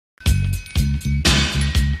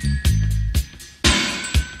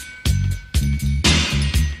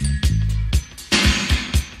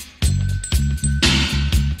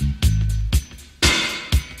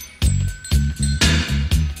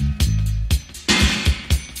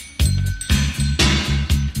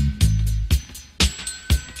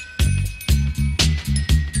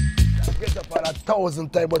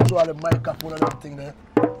1,000 times, but through all the microphone and everything there.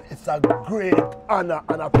 It's a great honor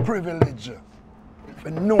and a privilege. If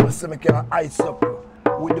you know something can ice up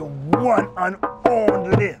with the one and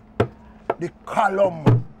only, the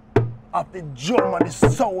column of the drum and the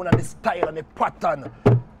sound and the style and the pattern,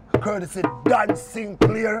 courtesy Dan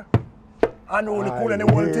Sinclair. And only cool and the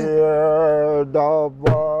one thing. Hear the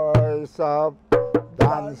voice of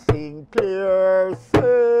Dan Sinclair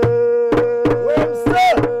say.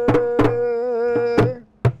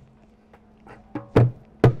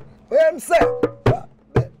 Where him say?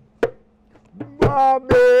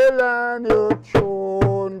 Babylon, your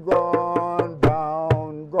throne gone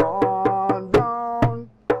down, gone down.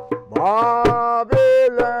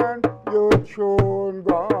 Babylon, your throne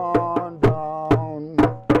gone down.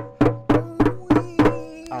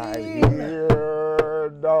 I hear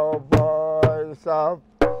the voice of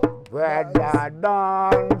Brother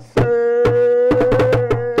Dan say.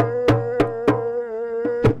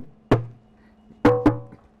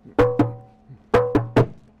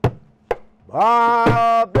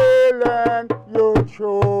 Babylon, your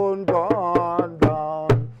throne gone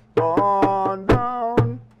down, gone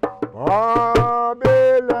down.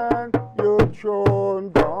 Babylon, your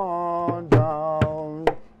throne gone down.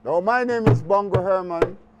 Now, my name is Bongo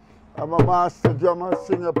Herman. I'm a master drummer,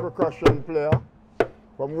 singer, percussion player.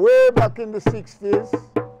 From way back in the 60s,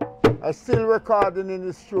 I still recording in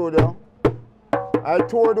the studio. I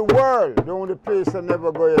tour the world. The only place I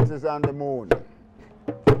never go yet is on the moon.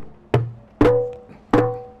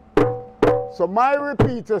 So my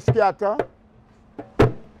repeater scatter,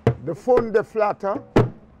 the funde flatter,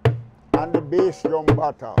 and the bass drum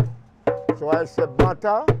butter. So I say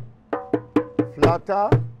butter, flatter,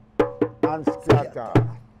 and scatter.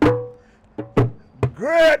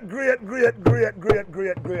 Great, great, great, great, great,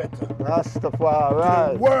 great, great.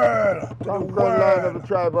 Rastafari. To the world. To the Conquered world. line of the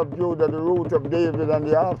tribe of Judah, the root of David, and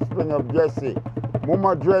the offspring of Jesse.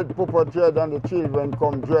 Mama dread, Papa dread, and the children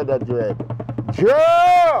come dread a dread.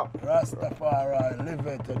 Yeah! Rastafari, live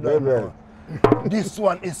it. Live it. This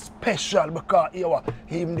one is special because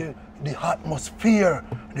him the atmosphere,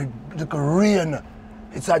 the rain.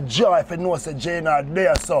 It's a joy if you know say Jane are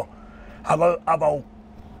there. So have a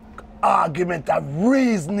argument of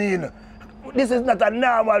reasoning. This is not a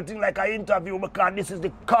normal thing like an interview because this is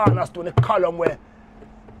the cornerstone, the column where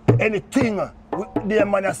anything the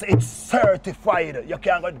man say it's certified. You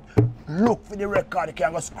can't go look for the record, you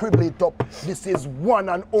can't go scribble it up. This is one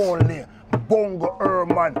and only Bongo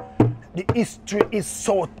Herman. The history is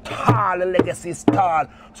so tall, the legacy is tall.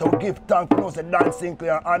 So we give thanks to Dan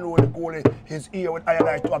Sinclair and Holy Cooley is here with I and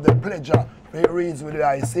I to have the pleasure for reason with the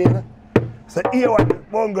I seen. So here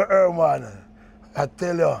with Bongo Herman. I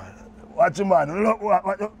tell you, watch your man, look,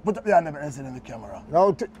 put up your hand and see in the camera.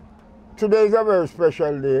 Now today is a very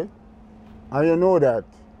special day, and you know that.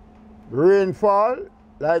 Rainfall,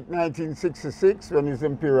 like 1966 when His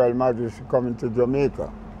Imperial Majesty coming to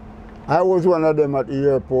Jamaica. I was one of them at the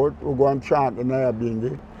airport who go and chant the Naya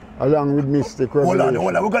Bingy along with Mystic Revelation.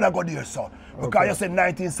 Hold on, we're gonna go there, sir. Because okay. You said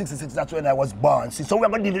 1966, that's when I was born. See, so we're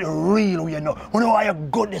gonna do the real, you know. You know how you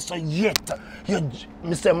got this so yet. You,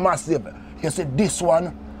 Mr. Massive, you said this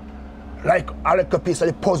one, like I like a piece of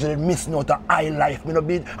the puzzle missing out of high life, you know,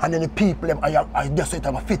 and then the people, I just said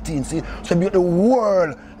I'm 15, see. So the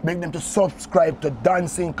world, beg them to subscribe to Dan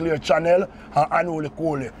Sinclair channel and Holy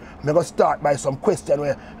Cooley. I'm going to start by some question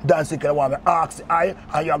where Dan Sinclair want to ask I,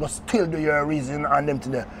 and you're going to still do your reason on them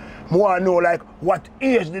today. I want to know, like, what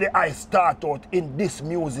age did I start out in this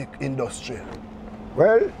music industry?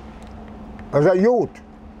 Well, as a youth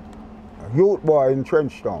boy in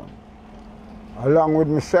Trenchtown, along with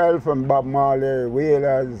myself and Bob Marley,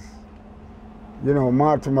 Wailers, you know,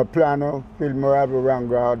 Mortimer Plano, Phil Morabel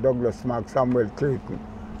Ranga, Douglas Mack, Samuel Clayton.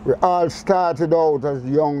 We all started out as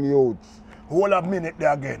young youths. Hold a minute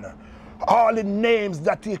there again. All the names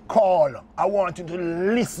that he called, I want you to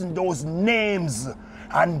listen to those names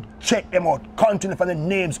and check them out. Continue from the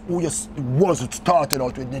names who you was started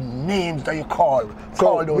out with, the names that you called.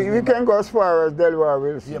 So we can go as far as Delaware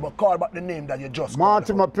Wilson. Yeah, but call back the name that you just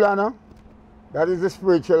Mortimer Plano, that is the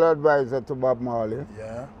spiritual advisor to Bob Marley.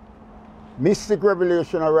 Yeah. Mystic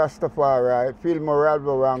Revelation of Rastafari, Phil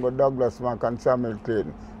Morabel Ranga, Douglas Mack, and Samuel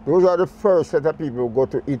Clayton. Those are the first set of people who go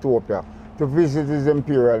to Ethiopia to visit His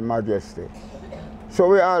Imperial Majesty. So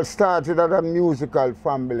we all started as a musical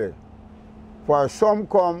family. For some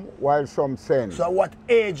come while some send. So what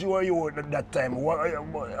age were you at that time? What,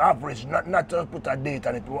 average, not to put a date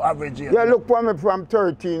on it, average age? Yeah, look for me from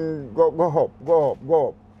 13, go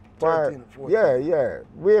up. 13, 14. Yeah.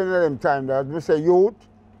 We in them time that we say youth,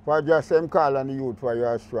 for just him call on the youth for you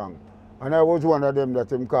are strong. And I was one of them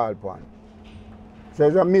that him call upon.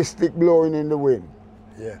 There's a mystic blowing in the wind.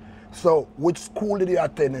 Yeah. So, which school did you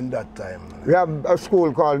attend in that time? We have a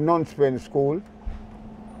school called Non-Spen School,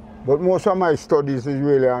 but most of my studies is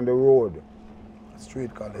really on the road.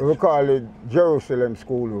 Street college. We call it Jerusalem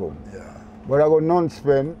Schoolroom. Yeah. But I go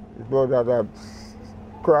Non-Spen, it was at a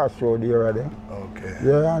crossroad here. There. Okay.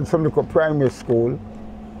 Yeah, and some little primary school.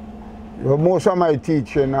 But most of my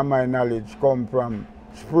teaching and my knowledge come from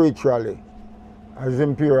spiritually, as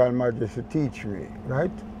Imperial Majesty teach me,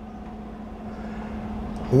 right?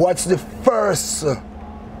 What's the first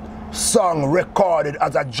song recorded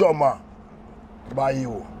as a drummer by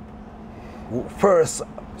you? First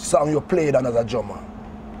song you played on as a drummer?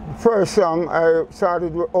 First song I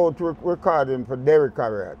started out recording for Derrick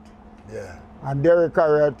Harriott. Yeah. And Derrick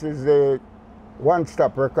Harriott is the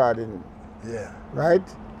one-stop recording. Yeah. Right?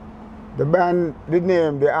 The band, the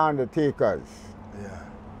name, The Undertakers. Yeah.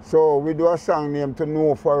 So we do a song named To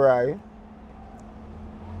Know For I.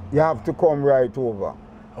 You have to come right over.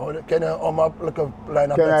 Oh, can you look a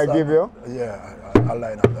line up Can that I song? give you? Yeah, I'll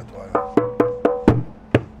line up that one.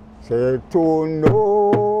 Say to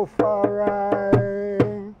know for I,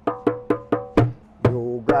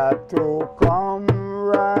 you got to come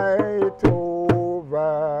right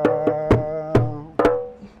over.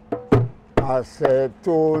 I said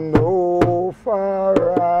to know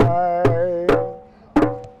for I,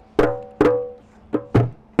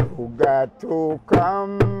 you got to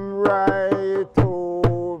come right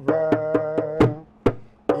over.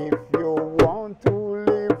 If you want to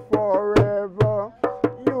live forever,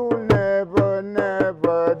 you never,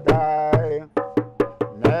 never die.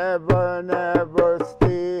 Never, never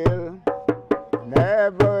steal.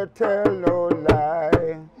 Never tell no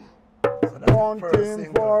lie. So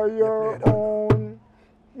Wanting for your own,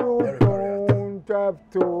 you don't have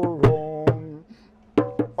to roam.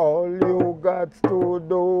 All you got to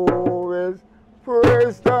do is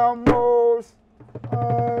praise the Most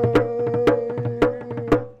High.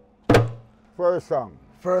 First song.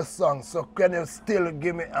 First song. So can you still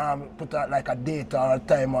give me put out like a date or a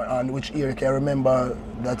time on which year you can remember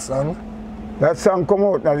that song? That song come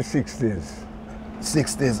out in the 60s.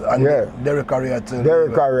 60s and Yeah. Derrick Harriott.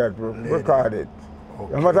 Derrick Harriott recorded.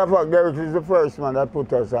 Okay. As a matter of fact, Derrick is the first man that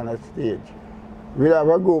put us on a stage. We have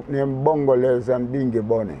a group named Bongo and Bingy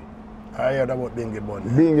Bunny. I heard about Bingy Bunny.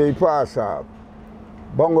 Bingy pass off.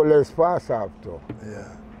 Bongo pass off too. Yeah.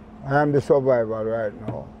 I am the survivor right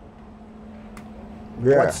now.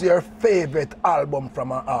 Yeah. What's your favorite album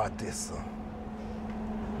from an artist?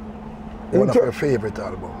 In One of your favorite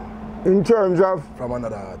album In terms of, from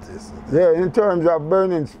another artist? yeah, in terms of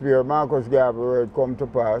Burning Spear, Marcus Garvey, where it come to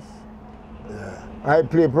pass, Yeah. I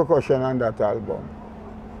play percussion on that album.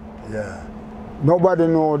 Yeah. Nobody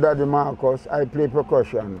know Daddy Marcus, I play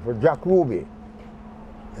percussion for Jack Ruby,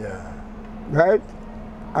 Yeah. right?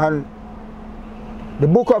 And the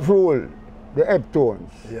Book of Rule, the Heptones,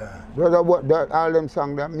 Yeah. those are what all them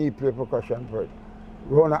songs that me play percussion for.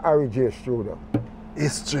 Run a Harry J studio.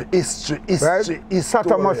 History, Right?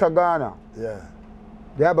 Satta Masa Gana, Yeah.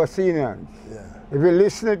 the Abyssinians. Yeah. If you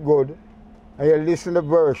listen it good, and you listen the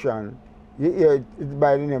version, you hear it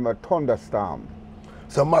by the name of Thunderstorm.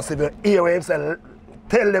 So massive hear what him say,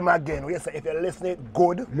 tell them again. We say if you listen it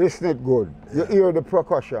good. Listen it good. You hear the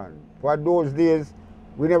percussion. For those days,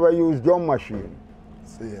 we never use drum machine.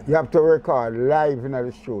 See. You have to record live in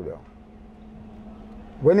the studio.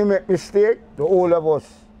 When you make mistake, the whole of us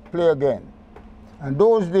play again. And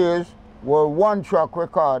those days were 1-track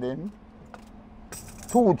recording,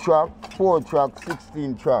 2-track, 4-track,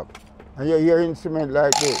 16-track. And you hear instrument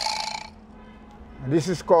like this. And this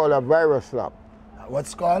is called a virus slap.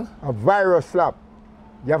 What's called? A virus slap.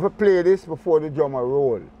 You have to play this before the drummer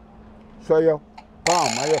roll. So you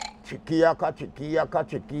bam, and you chiki-yaka, chiki-yaka,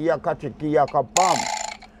 chiki-yaka, chiki-yaka, bam.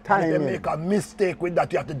 If Timing. you make a mistake with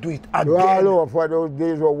that, you have to do it again. You all over for those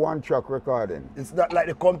days were 1-track recording. It's not like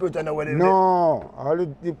the computer now. No, all the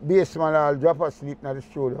bassman all drop asleep in the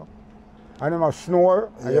studio. And them a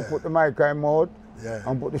snore, and you put the mic in him out,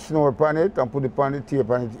 and put the snore upon it, and put it on the tape,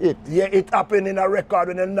 and it hit. Yeah, it happened in a record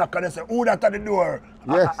when they knock and they say, who that at the door?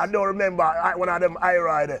 Yes. I don't remember, one of them I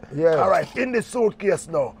ride. Yeah. All right, in the suitcase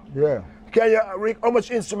now. Yeah. Can you, Rick, how much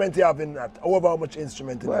instrument you have in that? Over how much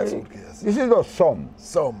instrument in that suitcase? This is the sum.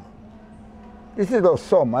 Some. This is the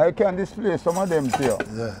sum. I can display some of them to you.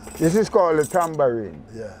 Yeah. This is called the tambourine.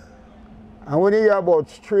 Yeah. And when you hear about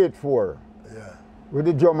straight 4, Yeah. with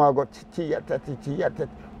the drummer got chi-chi-ya-ta-chi-chi-ya-ta.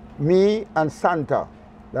 Me and Santa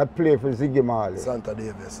that play for Ziggy Marley. Satta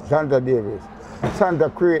Davis. Santa Davis. Santa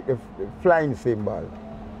create the flying cymbal.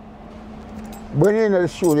 When you're in the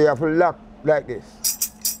studio, you have to lock like this.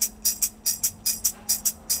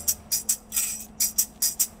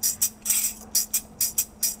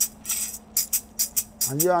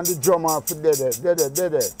 And you and the drummer for dead.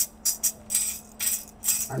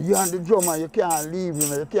 And you and the drummer, you can't leave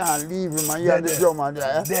him, and you and the drummer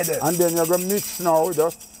there. And then you're going to mix now,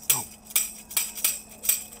 just.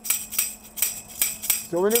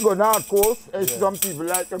 So when you go north coast, some people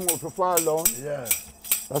like them to fall down. Yeah.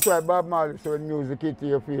 That's why Bob Marley said when music hit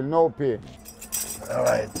you feel no pain. All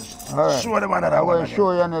right. Show them another I'm one. going to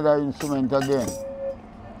show you another instrument again.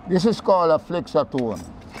 This is called a flexatone.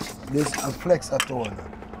 This is a flexatone.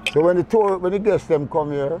 So when the guests them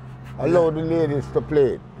come here, allow the ladies to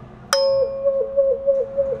play it.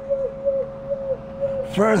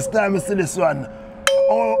 First time I see this one.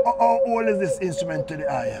 How old is this instrument to the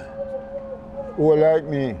eye? Oh, like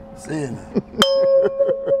me. Seeing.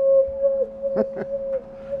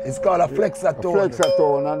 It's called a flexatone. A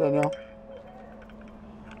flexatone, and then you.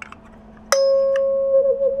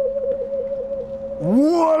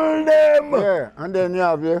 Hold them! Yeah, and then you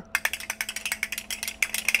have the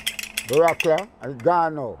rockler and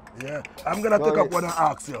gone now. Yeah, I'm gonna take up one and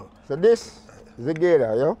ask you. So this is the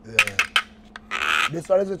gator, yeah? This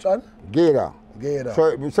one is which one? Gator. Gator.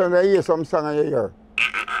 So you hear some song in your ear.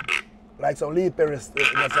 Like some Lee Perry, some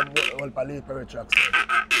Lee Perry tracks.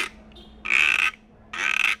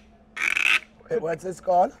 What's this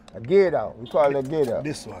called? A gator. We call it a gator.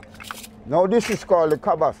 This one. No, this is called the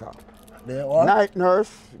kabasa. The what? Night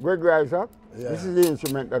Nurse, Greg Isaac. Yeah. This is the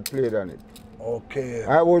instrument that played on it. Okay.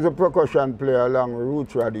 I was a percussion player along with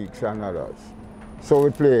Roots Radics and others. So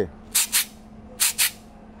we play.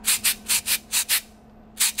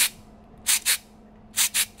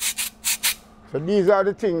 So these are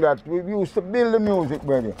the things that we used to build the music,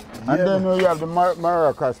 brother. And then we have the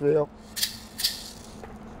maracas here.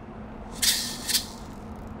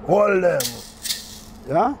 Hold them.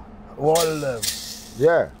 Yeah? Hold them.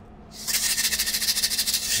 Yeah.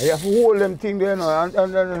 You have to hold them thing there, and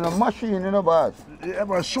a machine, you know, boss. Yeah,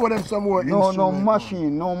 but show them some more instruments. No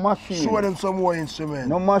machine. Show them some more instruments.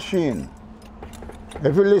 No machine.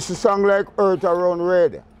 If you listen to song like Earth Around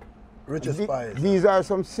Red, Richest Spice. These are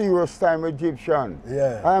some serious time Egyptian.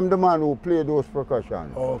 Yeah. I am the man who played those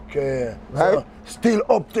percussion. Okay. Right? So, still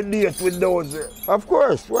up to date with those? Of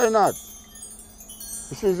course, why not?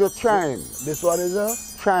 This is a chime. This one is a?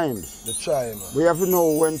 Chimes. The chime. We have to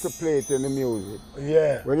know when to play it in the music.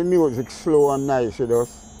 Yeah. When the music's slow and nice, it does.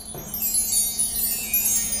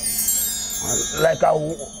 Like a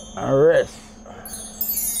rest.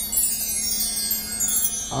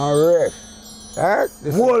 A rest. Right?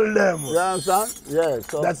 Hold them. You understand? Yes.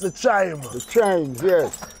 So that's the chime. The chimes,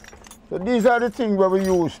 yes. So these are the things where we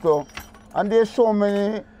use to. And there's so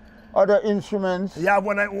many other instruments. Yeah,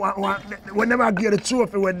 whenever I get a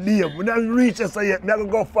trophy with them, when I reach it, so yet, I'm going to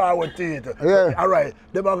go forward to it. Yeah. All right.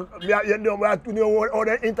 You know, all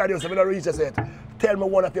the interviews, when I reach it, tell me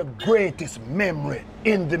one of your greatest memory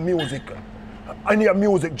in the music, in your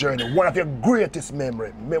music journey, one of your greatest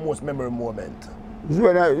memory, most memorable moment. This is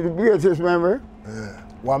the greatest memory? Yeah.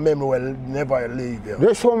 One memory will never leave you.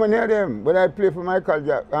 There's so many of them. When I play for Michael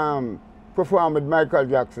Jackson, performed with Michael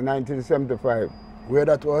Jackson in 1975. Where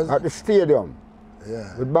that was? At the stadium.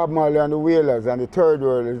 Yeah. With Bob Marley and the Wailers, and the Third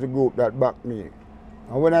World is the group that backed me.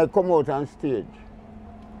 And when I come out on stage,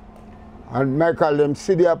 and Michael them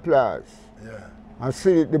see the applause. Yeah. And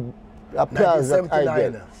see the applause that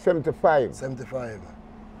I get. 75. 75.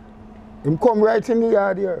 Him come right in the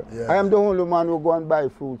yard here. Yeah. I am the only man who go and buy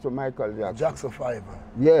fruits to Michael Jackson. Jackson 5.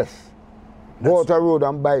 Yes. Go out the road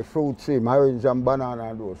and buy fruits, orange and banana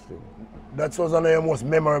and those things. That was one of your most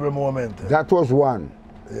memorable moments. That was one.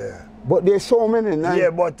 Yeah. But there's so many now. Yeah,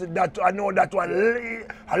 but that I know that one,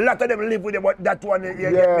 a lot of them live with it, but that one,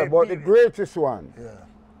 yeah, but the greatest one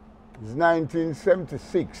is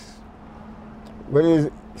 1976. When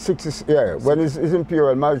his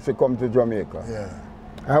Imperial Majesty come to Jamaica. Yeah.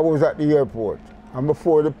 I was at the airport, and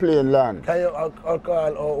before the plane landed. Can you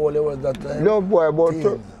alcohol how old it was that time? No boy, about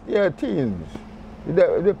teens. Teens. They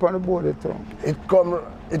on the board the tongue. It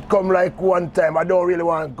come like one time. I don't really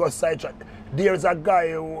want to go sidetrack. There's a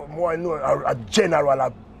guy who more know a general,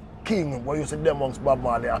 a king, who used to them amongst Bob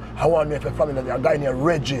Marley. I want me for family. A guy named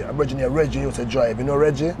Reggie, a bridge named Reggie used to drive. You know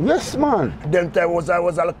Reggie? Yes, man. Them time I was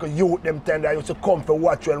a little youth. Them time I used to come for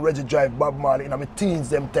watch when Reggie drive Bob Marley. In my teens,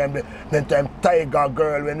 them time Tiger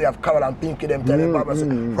Girl when they have Carol and Pinky. Them time Bob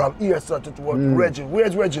Marley from here to Reggie.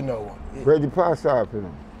 Where's Reggie now? Reggie passed off, you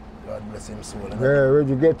know. God bless him soul. Yeah,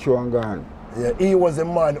 Reggie get you and gone. Yeah, he was a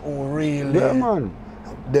man who really. Yeah, man.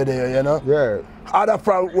 Did he, you know? Yeah. Other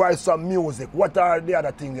from write some music. What are the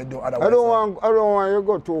other things you do? I don't want you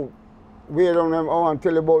go to wait on them. I want to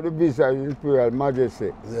tell you about the visa of Imperial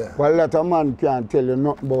Majesty. Yeah. But a lot of man can't tell you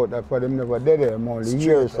nothing about that for them never did it. I'm only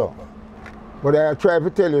here, so. But I try to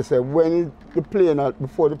tell you, say, when the plane,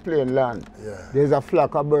 before the plane land, there's a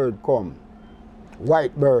flock of bird come.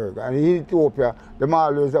 White bird. And in Ethiopia, them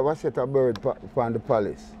always have a set of bird from the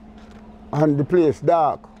palace. And the place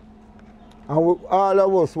dark. And all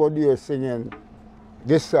of us were there singing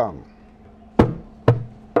this song.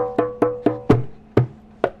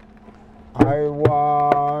 I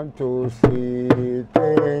want to see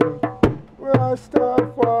things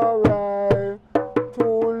Rastafari to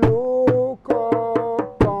look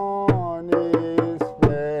upon his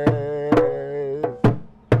face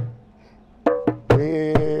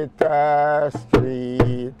with a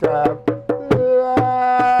street of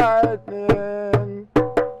lightning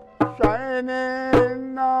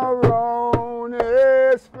shining around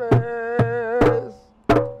his face.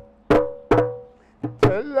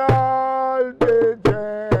 Tell all the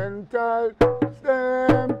Gentiles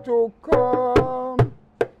them to come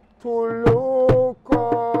to look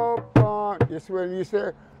upon. It's when you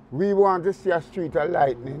say we want to see a street of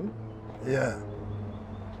lightning. Yeah.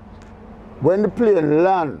 When the plane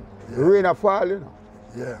land, the rain a fall, you know.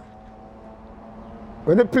 Yeah.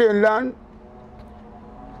 When the plane land,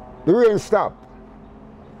 the rain stop.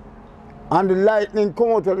 And the lightning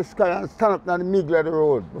come out of the sky and stand up in the middle of the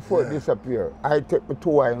road before it disappear. I take my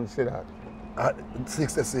 2 eye and see that. At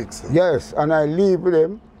 66. Yes, and I leave with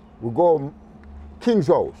them. We go King's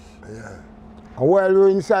house. Yeah. And while we're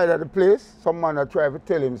inside of the place, some man try to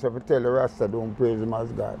tell himself to tell the Rasta don't praise him as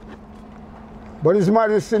God. But his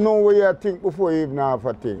majesty know what you think before you even have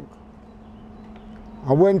a think.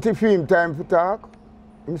 And when to him time to talk,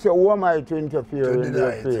 he say, who am I to interfere in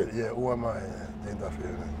their faith? Yeah, who am I to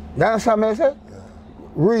interfere? You understand what I say? Yeah.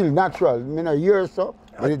 Real, natural. I mean, a year or so,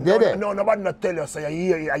 but it's dead. No, nobody not tell you, so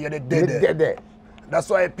you're dead. Dead. That's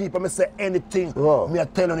why people may say anything, me I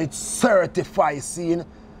tell you it's certified, seeing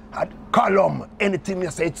at column, anything me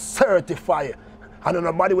say it's certified. And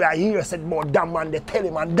nobody where I hear said about that man, they tell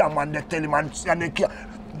him, and that man, they tell him, and they can't.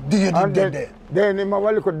 Then him have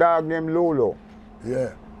a little dog named Lolo.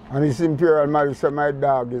 Yeah. And his Imperial Majesty said, my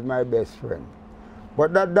dog is my best friend.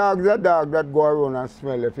 But that dog is a dog that go around and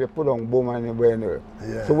smell if you put on boom and you burn it.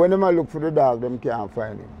 Yeah. So when they look for the dog, them can't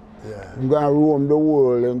find him. Yeah. I'm going to roam the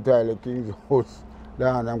world entirely, King's house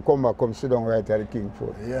down and come back, come sit down right at the King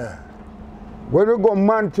Fort. Yeah. When we go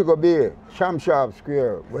Montego Bay, Shamshab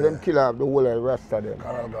Square, where them kill off the whole of the rest of them.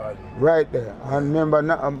 Carol Garden. Right there. And remember,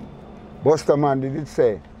 Buster Man did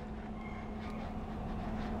say,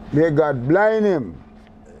 may God blind him.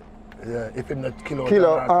 Yeah, if him not kill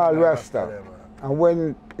out all Rasta. And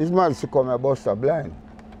when his majesty come, Buster blind.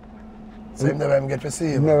 So him never get to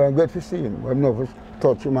see him? Never get to see him. We never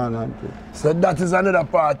touch him and anything. So that is another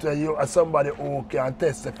part where you are somebody who can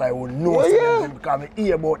testify, who knows them, because I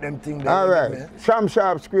hear about them things. All right.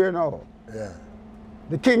 Shamshab Square now. Yeah.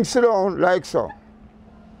 The king sit down like so.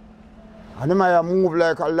 And he might move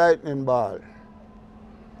like a lightning ball.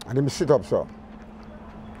 And him sit up so.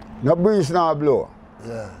 No breeze now blow.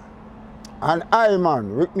 Yeah. And I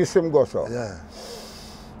man, witness him go so. Yeah.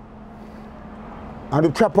 And the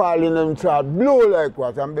chapel in them start blow like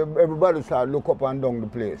what, and everybody start look up and down the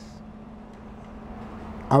place.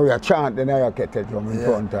 And we are chanting the kété drum in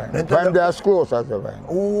front time. Time they as close as ever.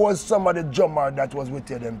 Who was somebody drummer that was with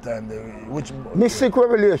you them time? Which Mystic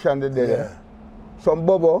Revelation did it. Some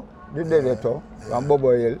Bobo did it too. And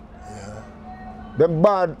Bobo Hill. Yeah. The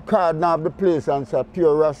bad card now the place and say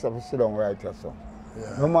pure Rasta for sit down right here so.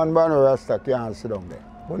 Yeah. No man born Rasta can't sit down there.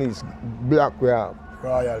 But it's black we have.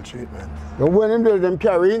 Royal treatment. And when them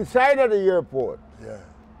carry inside of the airport. Yeah.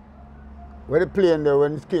 Where the plane there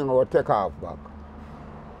when the king will take off back.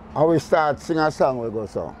 And we start sing a song we go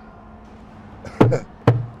so.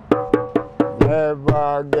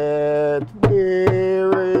 Never get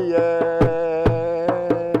weary yet.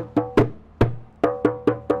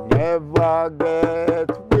 Never get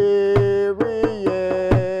weary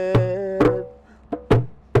yet.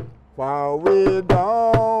 For we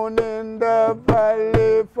down in the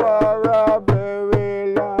valley for a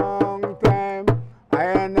very long time,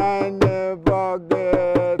 and I never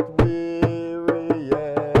get weary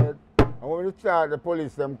yet. And when we start, the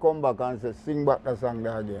police them come back and say, sing back the song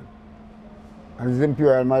there again. And his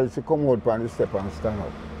Imperial Majesty come out on the step and stand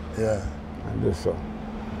up. Yeah. And do so.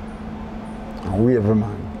 And wave a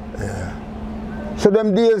man. Yeah. So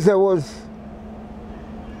them days there was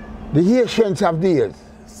the Haitians of days.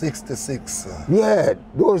 66. Yeah,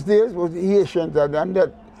 those days was the Haitians and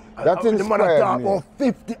that inspired the man talk about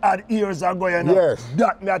 50 odd years ago, you know. Yes.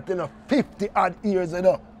 That me I tell you, 50 odd years, you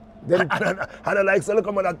know. I don't like, so look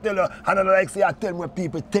at I tell you, I don't like say I tell what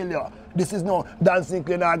people tell you. This is no dancing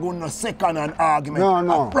clean, I go no second hand argument.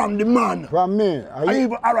 No. From the man. From me. All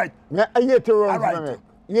right. I hate to run all right. from it.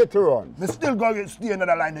 Yet to run. Me still go stay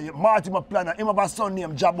another line there. Marty my planner, him have a son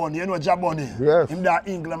named Jaboni. You know Jaboni? Yes. Him that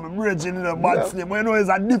England, my bridging in the bad slave. But you know it's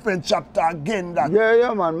a different chapter again that.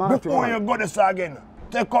 Yeah, man, Marty. Before you go this again,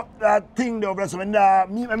 take up that thing there over there. So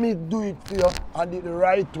when me do it for you and do it the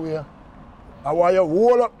right way. I want you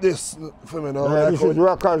roll up this for me now. Yeah, this is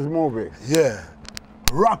Rockers movie. Yeah.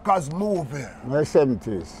 Rockers movie. My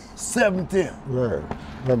 70s. 70. Yeah,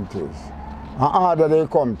 70s. And order they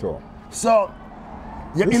come to. So,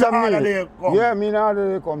 you in the order they come? Yeah, me in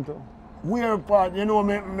order they come to. Where part, you know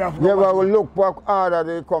me have to yeah, but we look back order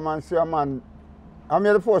they come and see a man. I'm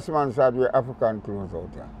the first man said wear African clothes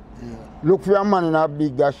out here. Yeah. Look for a man in a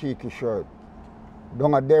big dashiki shirt.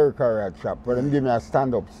 Down a Derrick Harriott shop, but them give me a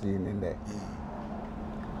stand-up scene in there.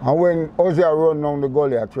 Yeah. And when Ozzy run down the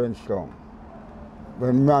gully at Trenchtown,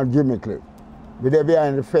 when me and Jimmy clip, we there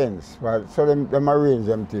behind the fence, right? So them arrange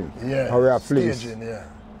them things. Yeah, and we are staging, yeah.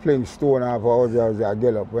 Fling stone off Ozzy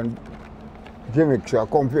get up. When Jimmy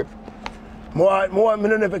come flip. I don't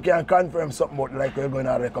know if you can confirm something about like we're going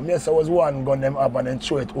to record. Yes, I was one gun them up and then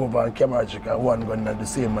throw it over on camera trick and one gun and the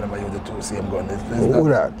same man I use the two same gun. Who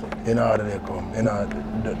that? You know how they come. You know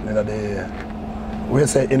the we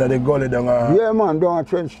say in the gully down yeah man, down a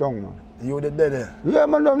Trenchtown man. You did there? Yeah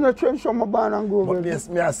man, down the Trenchtown my born and go. But yes,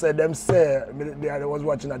 me I said them say I was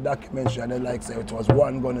watching a documentary and they like say it was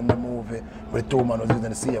one gun in the movie but the two man was using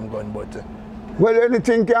the same gun but well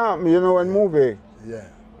anything can happen, you know, in movie. Yeah.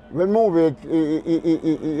 When movie,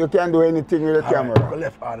 you can't do anything with the camera. Right,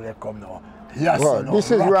 left out they come now. Yes, well, no,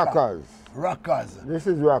 this is Rockers. Rockers. This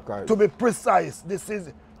is Rockers. To be precise, this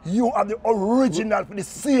is you are the original for the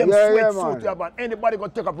same sweatsuit you have. Anybody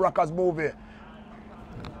gonna take up Rockers movie?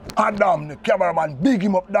 Adam, the cameraman, big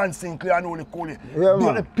him up dancing clear and only cool.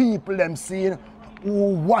 The people them seeing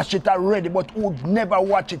who watch it already but who never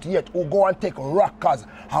watch it yet, who go and take Rockers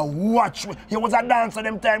and watch. You was a dancer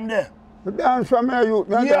them time there. You dance from here, you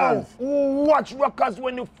dance. Who watch Rockers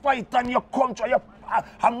when you fight and you come to you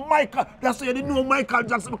and Michael, that's why you didn't know Michael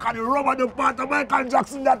Jackson because the rubber the part of Michael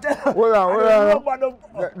Jackson that hold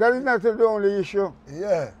on. That is not the only issue.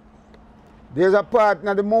 Yeah. There's a part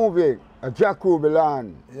in the movie, a Jack Ruby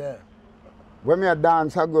land. Yeah. When you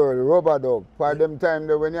dance a girl, rubber dub, for them time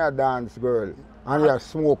there when you dance girl and you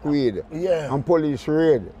smoke weed and police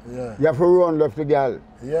raid, you have to run left the girl.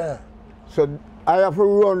 Yeah. So I have to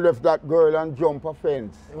run left that girl and jump a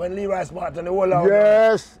fence. When Leroy Smart and the whole out.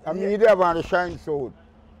 Yes, I mean they have on the shine suit.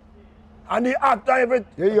 And the actor everything.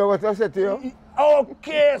 You hear what I said to you?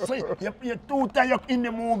 Okay, so you're 2 times in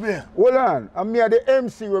the movie. Hold on, I'm here the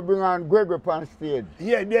MC will bring on Gregory on stage.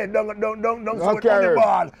 Yeah, don't sweat on the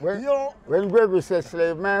ball. When Gregory says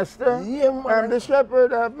slave master, I'm the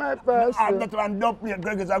shepherd of my pastor. I'm not one dump me.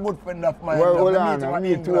 Gregory's a good friend of mine. Well, hold on, I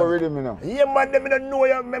need to already know. Yeah, man, them don't know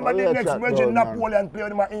you. Remember the next version Napoleon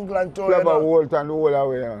played in my England tour. Clever Walt and all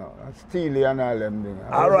away, Steely and all them things.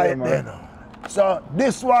 Alright then. So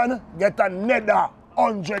this one get another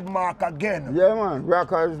 100 mark again. Yeah man,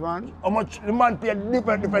 Rockers man. How much the man play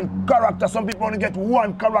different characters. Some people only get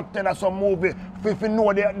one character in some movie if you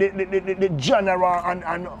know the genre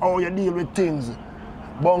and how you deal with things.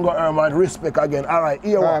 Bongo Herman, respect again. Alright,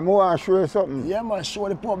 here I want to show you something. Yeah man, show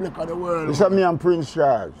the public of the world. This is me and Prince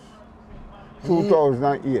Charles.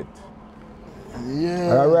 2008.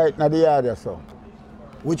 Yeah. Alright, now the other song.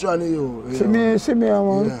 Which one are you? See me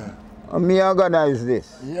man. Yeah. And me organize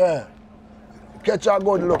this. Yeah. Catch a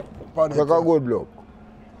good look. Take a good look.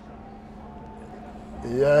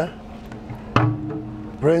 Yeah.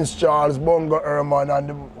 Prince Charles, Bongo Herman and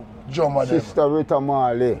the drummer. Sister Rita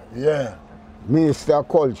Marley. Yeah. Minister of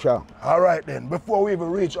Culture. Alright then, before we even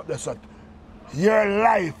reach up the set, your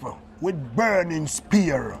life with Burning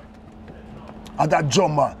Spear as a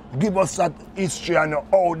drummer, give us that history and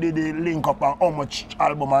how did they link up and how much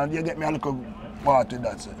album and you get me a little part with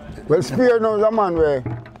that. Sir. Well, Spear knows a man where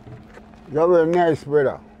you're very nice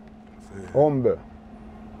brother, humble.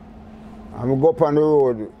 And we go up on the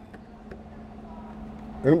road.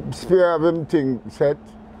 Spear have him thing set,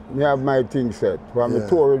 me have my thing set. When I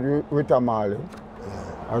tour with Rita Marley,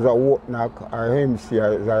 as a walk knock, or MC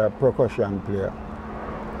as a percussion player.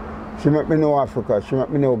 She make me know Africa, she make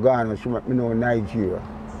me know Ghana, she make me know Nigeria.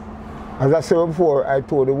 As I said before, I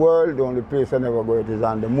told the world the only place I never go is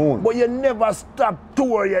on the moon. But you never stop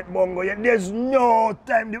tour yet, Bongo. There's no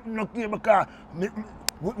time, no care because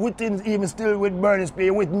with things even still with Burning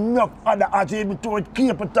Spear, with enough other artists, even tour with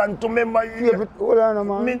Capleton to remember. Hold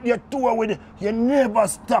on, man. You tour with, you never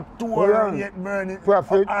stop touring yet Burning.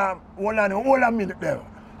 Prophet. Hold on a minute there.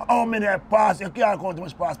 How many pass? You can't count how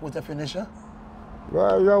much passport you finish, huh?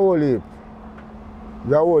 Well, the whole heap.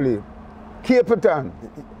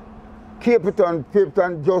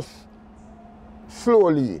 Capleton just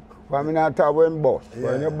slowly. I mean, I talk when bus.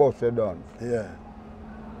 When your bus is done. Yeah.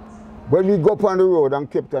 When we go up on the road and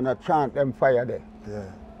Capleton, I chant them fire there.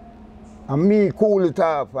 Yeah. And me cool it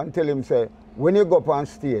off and tell him, say, when you go up on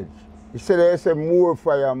stage, he said, there's a more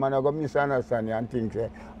fire, man, I go misunderstand you and think, say,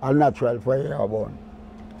 a natural fire you burn.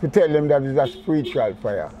 To tell him that it's a spiritual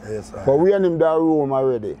fire. Yes, sir. But we in him that room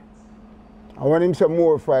already. And when him say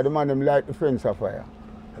more fire, the man him like the fence of fire.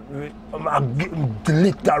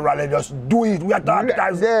 Literally just do it. We are talking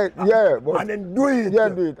and then do it. Yeah,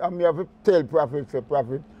 do it. And me have to tell Prophet, say,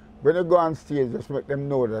 Prophet, when you go on stage, just make them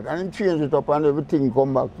know that. And then change it up and everything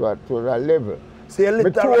come back to that level. So you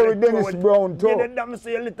literally with Dennis Brown too. Yeah, so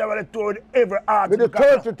you literally toured every artist. With the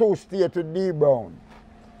 32 state with D Brown.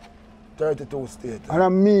 32 state.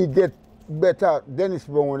 And me get better. Dennis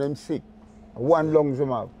Brown when him sick. One lungs him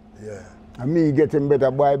have. Yeah. And me getting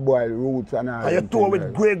better boy roots and all. And you tour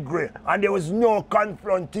with Grey. And there was no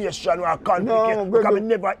confrontation or conflict. No, because I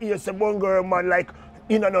never hear say Bongo Herman like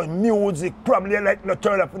no music, probably like no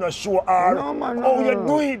turn up in a show or no, man, how you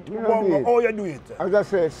do it, Bongo, how you do it. As I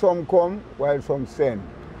say, some come while some send.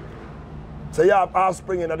 So you have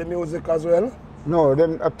offspring in the music as well? No,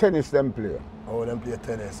 them a tennis them play. Oh, them play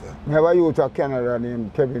tennis, yeah. I have a youth of Canada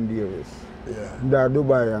named Kevin Davis. Yeah. That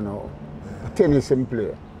Dubai, you know. Yeah. Tennis him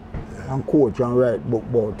play. Yeah. And coach and write book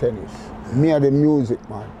about tennis. Yeah. Me and the music,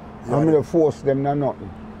 man. Yeah, I'm going to force them to nothing.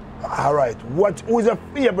 All right. Who's your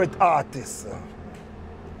favorite artist?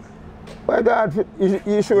 Well, that,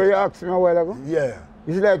 you see what you asked me a while ago? Yeah.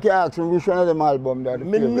 It's like you asked me which one of them album that the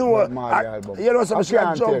favorite Marley album. You know, some I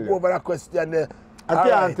jump over that question there. I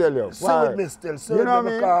can't tell you. Stay with me still. You know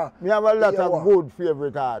what I mean? Me have a lot of good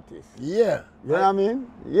favorite artists. Yeah. You know what I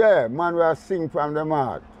mean? Yeah, man, we are sing from the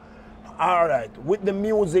heart. All right. With the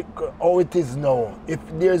music, how it is now, if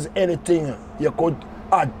there's anything you could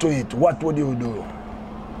add to it, what would you do?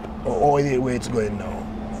 Or the way it's going now?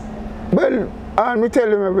 Well, I tell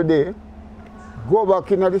them every day, go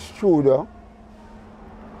back into the studio,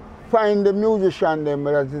 find the musician them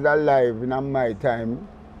that is alive in my time,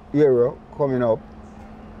 era, coming up,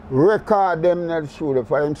 record them in the studio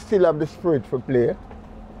for them still have the spirit for play.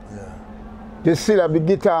 Yeah. They still have the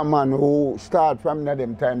guitar man who start from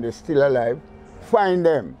them time, they're still alive. Find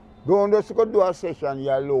them. Don't just go do a session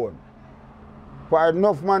you alone. For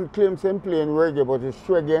enough man claims him playing reggae, but it's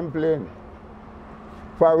reggae him playing.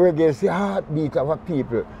 For reggae, it's the heartbeat of a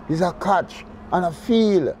people. It's a catch and a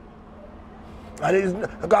feel. And it's,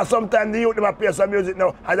 because sometimes the youth them play some music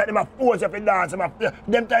now, and that them force you to dance.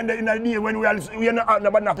 Them time in the day when we are not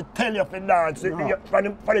nobody have to tell you to dance. No. For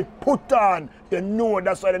the put on, you know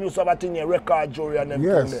that's why them used to have a thing, a record jury and them.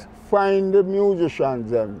 Yes, find the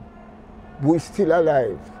musicians them, we still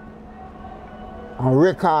alive. And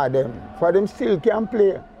record them. For them still can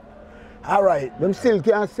play. All right. Them still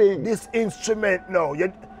can sing. This instrument now,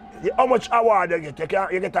 how much award you get?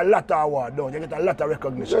 You get a lot of award, don't you? You get a lot of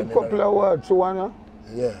recognition. A couple of awards, so one,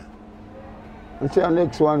 yeah. It's the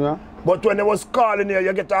next one, yeah. But when they was calling you,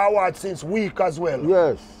 you get an award since week as well.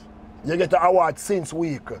 Yes. You get an award since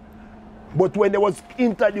week. But when they was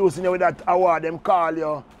introducing you with that award, them call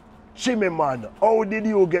you Chimmy Man. How did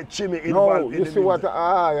you get Chimmy involved in you see what,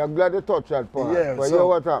 I'm glad you touched that part. Yeah, but so, you know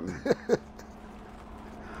what happened?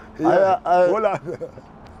 Yeah. Hold on.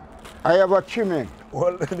 I have a chimney.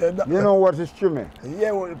 Well, you know what is chimney?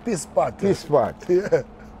 Yeah, well, piss pot. Piss pot. Yeah.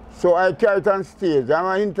 So I carry it on stage. I'm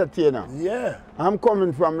an entertainer. Yeah. I'm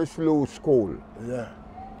coming from a slow school. Yeah.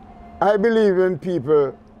 I believe in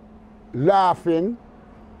people laughing,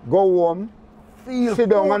 go home, sit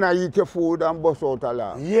down and eat your food and bust out a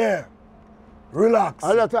laugh. Yeah. Relax.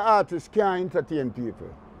 A lot of artists can't entertain people.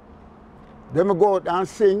 They may go out and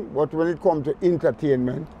sing, but when it comes to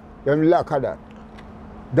entertainment, they lack of that.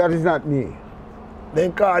 That is not me.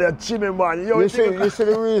 Then call you Chimmy Man. You see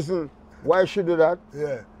the reason why she do that?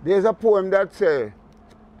 Yeah. There's a poem that says,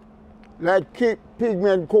 like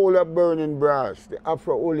pigment coal burning brass, the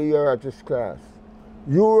Afro-Holy artist class.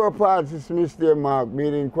 Europe artists miss their mark,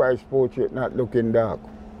 made in Christ's portrait, not looking dark.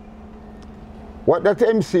 What that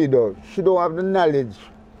MC does, she don't have the knowledge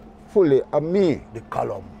fully of me. The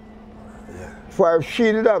column. Yeah. For if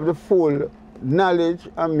she did have the full knowledge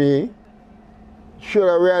of me, should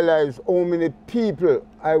I realize how many people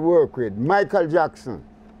I work with. Michael Jackson,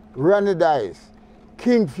 Ronnie Dice,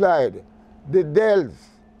 King Floyd, the Dells,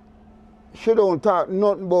 she don't talk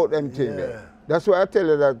nothing about them things Yeah. there. That's why I tell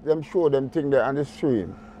you that them show them thing there on the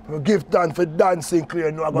stream. We give thanks for Dan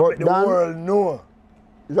Sinclair, no, I got But make the Dan- world know.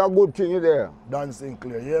 It's a good thing you're there. Dan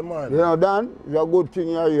Sinclair, yeah, man. You know, Dan, it's a good thing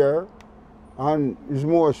you're here. And it's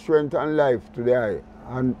more strength and life to the eye.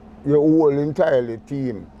 And your whole entirely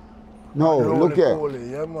team. Now, look here.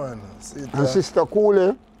 Cooley, yeah, man. See And Sister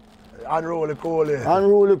Cooley. Unruly Cooley.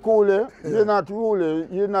 Unruly Cooley. You're not ruly.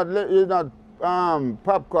 You're not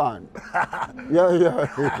popcorn. yeah.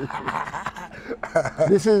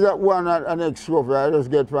 This is one an ex-trophy I just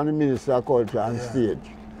get from the Minister of Culture on stage.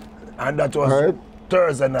 And that was Right?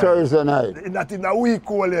 Thursday night. Thursday night. Not in a week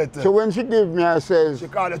or later. So when she gave me, I says, She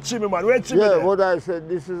called it Chimmy, man. Where Chimmy? yeah, there? but I said,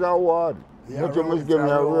 this is an award. Yeah, But you must it's give me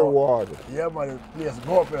a reward. Yeah, man. Please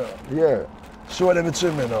go up here. Yeah. Show them the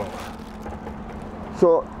Chimmy now.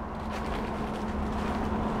 So,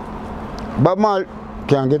 Bob Marley,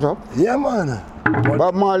 can get up? Yeah, man.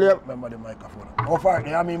 Bob Marley, Remember the microphone. How far?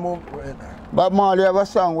 Yeah, me move. Bob Marley have a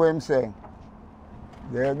song where him say,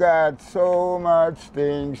 you got so much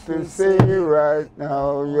things to say right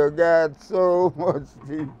now. You got so much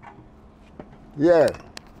things. Yeah.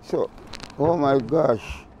 So, oh my gosh.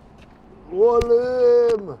 Hold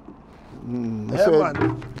him. Yeah, so-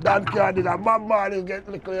 man. Dan can't do that. Bob Marley get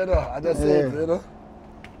little, you know. I just say it, you know.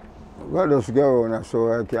 Well, just go on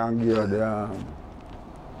so I can give you the arm.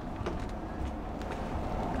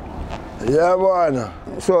 Yeah,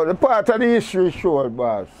 man. So the part of the history is short,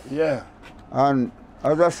 boss. Yeah. And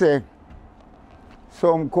as I say,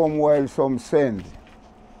 some come while some send.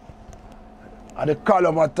 And the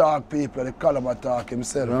column attack people, the column attack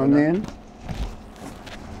himself. You know what I mean?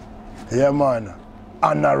 Yeah, man.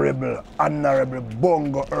 Honorable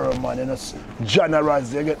Bongo Herman, you know,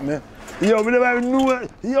 generous, you get me? Yo, we never even know,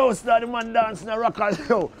 yo, start the man dancing a rock and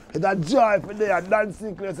yo, it's a joy for there, Dan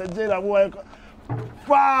Sinclair, say, Jada boy,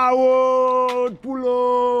 forward,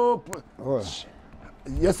 pull up. Oh.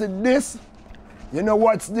 You see this? You know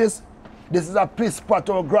what's this? This is a piss pot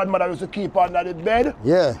our grandmother used to keep under the bed.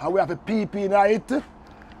 Yeah. And we have a pee in it.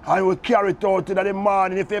 And we carry it out in the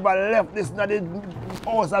morning. If you ever left this in the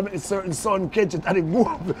house, I make a certain son catch it and they go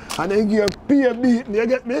up and then give a pee beating. You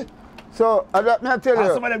get me? So, I tell And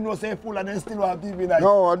you. some of them know say full and they still have TV night.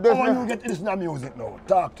 No, that's how not- you get this in the music now?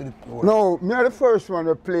 Talk to the people. No, me are the first one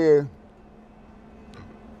to play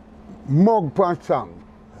mug punch song.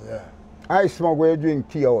 Yeah, I smoke where you drink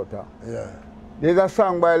tea water. yeah. There's a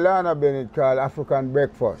song by Lana Bennett called African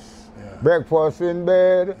Breakfast. Yeah. Breakfast in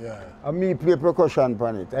bed, Yeah. and me play percussion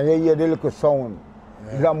on it. And you hear the little sound.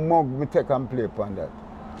 Yeah. It's a mug me take and play upon that.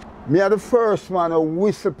 Me are the first man to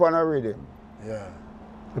whistle upon a rhythm. Yeah,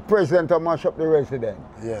 The president to mash up the resident.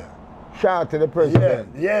 yeah. Shout to the Yeah, president.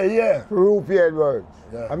 yeah. Rupee Edwards.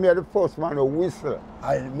 Yeah. And me are the first man to whistle.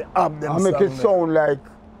 I have them And make it song sound like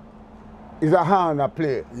it's a hand I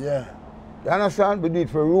play. there. Yeah. You understand? We did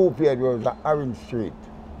for Rupee Edwards at Orange Street.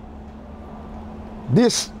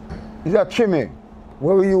 This is a chimney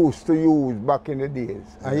where we used to use back in the days.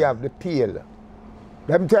 And you have the pail.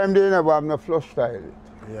 Them time they never have no flush toilet.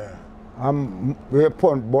 Yeah. We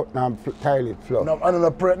pump button and toilet flush. No, I don't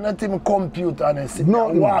know, not even computer and sit there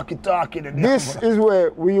Nothing. walkie-talkie. This is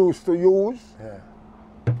where we used to use. Yeah.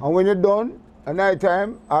 And when you're done, at night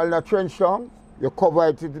time, all the trench down, you cover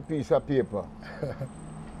it with a piece of paper.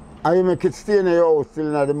 And you make it stay in your house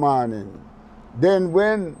till in the morning. Then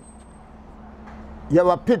when you have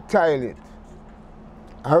a pit toilet,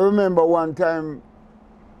 I remember one time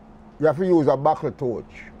you have to use a buckle torch.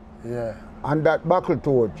 Yeah. And that buckle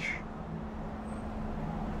torch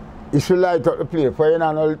is to light up the place for you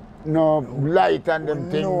know no light and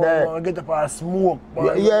them thing there. No, get up and smoke.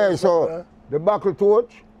 Yeah, so the buckle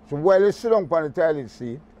torch, so while you sit down on the toilet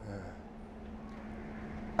seat,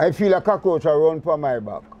 I feel a cockroach run for my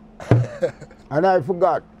back. And I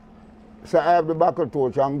forgot. So I have the buckle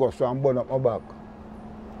torch and go so and burn up my back.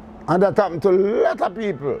 And that happened to a lot of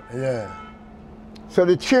people. Yeah. So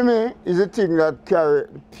the chimney is a thing that carry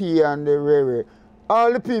the pea and the rere.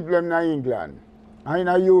 All the people in England and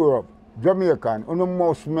in Europe, Jamaican, you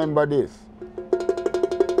must remember this.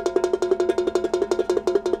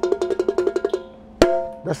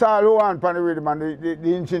 That's all who want on the rhythm and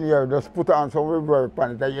the engineer just put on some reverb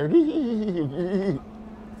on it.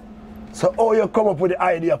 So how you come up with the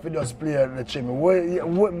idea for just play the chimney? Boy,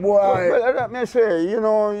 Well, let me say, you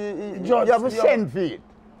know, you have a send for it.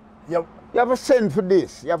 you have a send for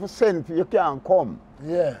this. You have a send for you can't come.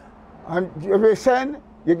 yeah. And if you send,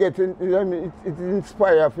 you get it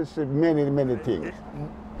inspires you for many things.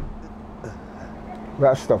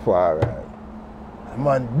 Rastafari.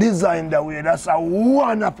 Man, design that way, that's a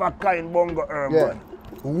one of a kind Bongo Herman.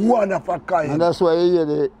 Yeah. One of a kind. And that's why you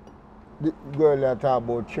hear the girl that talk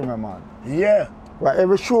about Chimmy, man. Yeah. But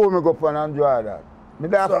every show me go up and enjoy that. Me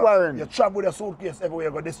that So, foreign. you travel with a suitcase everywhere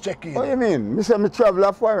you go, this check-in. What do you mean? Me say me travel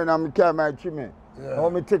a foreign and me carry my Chimmy. Yeah. How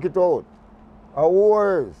me take it out? A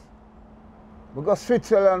wars. We go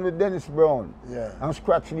Switzerland with Dennis Brown. Yeah. And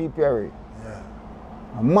Scratch Lee Perry. Yeah.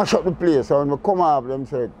 And mash up the place. So when we come up, them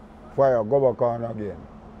say, fire, go back on again.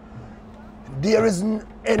 There isn't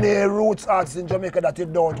any roots artists in Jamaica that you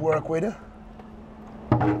don't work with?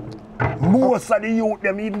 Most of the youth,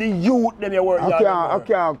 them, even the youth, them you work with. I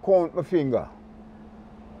can't count my finger.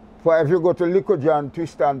 For if you go to Lico John,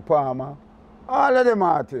 Twist and Palmer, all of them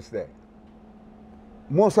artists there.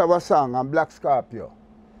 Most of our song and Black Scorpio.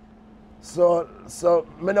 So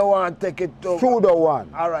me don't want to take it to... Pseudo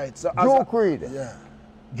one. All right. So Joe Creed. Yeah.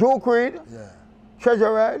 Joe Creed. Yeah.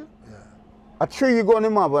 Treasure Ride. Yeah. A tree you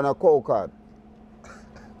gonna have on a cow card.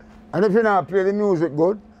 And if you not play the music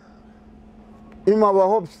good, him have a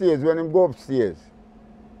upstairs when him go upstairs.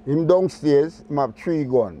 Him downstairs, him have 3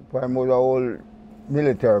 guns. For him was a whole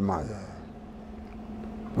military man.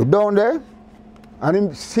 Yeah. Go down there, and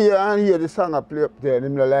him see and hear the song I play up there, and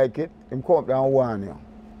him don't like it, him come up there and warn you.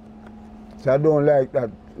 So I don't like that,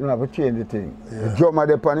 you have to change the thing. Yeah. The drummer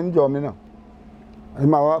there on him drum, you know. And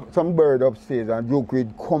him have some bird upstairs, and Joe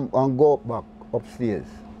Creed come and go up back upstairs.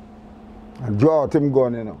 And draw out him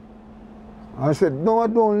gun, you know. And I said, no, I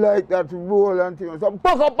don't like that roll and thing. I said,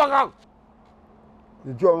 back up!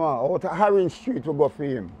 The drummer out of Harry Street will go for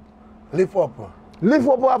him. Lift up. Lift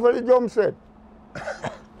up after the drum set.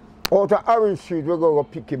 Out of Orange Street, we're going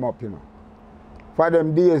to pick him up, you know. For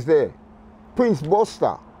them days there. Prince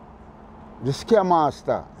Buster, the scare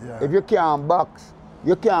master. Yeah. If you can't box,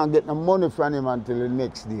 you can't get the money from him until the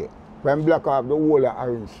next day. When block off the whole of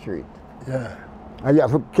Orange Street. Yeah. And you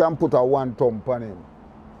have to, can put a 1 thump on him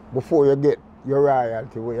before you get your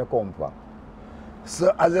royalty where you come from.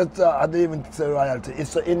 So as I don't even say royalty,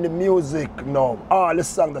 it's in the music now, all the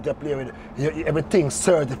songs that you play with, everything's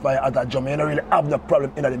certified as a drummer. You don't really have no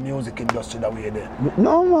problem in the music industry that way there.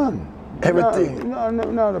 No, man. Everything.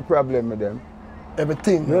 No the problem with them.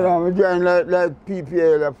 Everything. You know, I'm trying like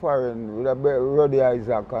PPA, like foreign, with a Roddy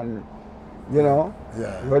Isaac and, you know,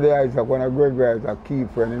 Yeah. Roddy Isaac, one of Gregory Isaac, key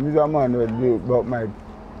friend, and he's a man who do about my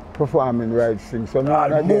performing rights thing. So no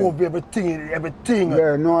one move, everything.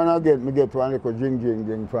 Yeah, no one again, me get one little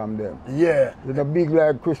jing from them. Yeah. It's a big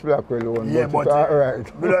like Chris Blackwell one, Yeah, but but it's all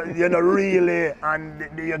right. But you know, really, and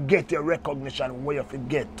you get your recognition where you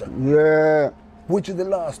forget. Yeah. Which is the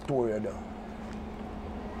last tour you do?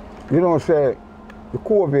 You know, say, the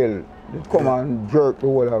Coville, they come and jerk the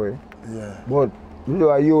whole away. Yeah. But we do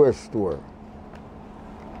a US tour.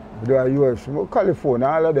 We do a US, California,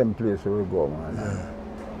 all of them places we go, man. Yeah.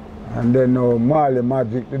 And then Marley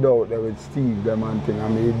Magic did out there with Steve, them and thing,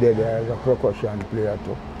 and he did there as a percussion player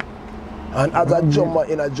too. And as a drummer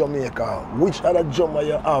in a Jamaica, which other drummer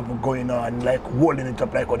you have going on, like holding it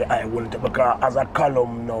up like how the eye holding it up? Because as a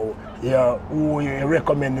column now, yeah, who you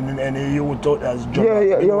recommending any youth out as drummer?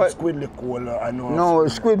 Yeah. Squidly Cole, I know. No,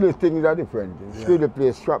 Squidly things are different. Yeah. Squidly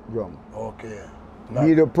plays strap drum. Okay.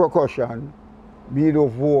 Me the percussion, me the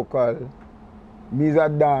vocal, me the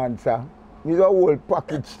dancer. He's a whole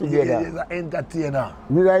package together. He's an entertainer.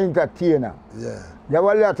 He's an entertainer. Yeah. You have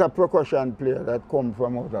a lot of percussion players that come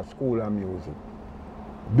from out of school of music,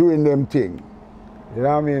 doing them thing. You know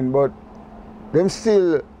what I mean? But them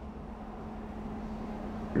still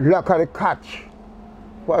lack of the catch.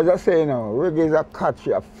 But as I say now, reggae is a catch,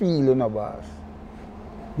 a feeling of us.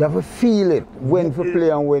 You have to feel it when to play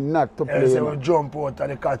and when not to play. So we jump out of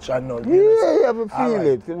the catch and not. Yeah, you have to feel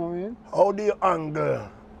it, you know what I mean? How do you angle,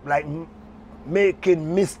 like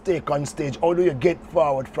making mistake on stage? How do you get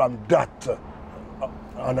forward from that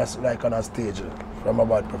on a stage, from a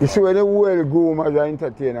bad performance? You see, when you well groom as an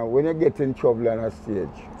entertainer, when you get in trouble on a stage,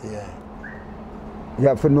 yeah, you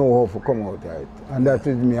have to know how to come out of it. And that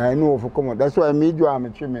is me, I know how to come out. That's why me draw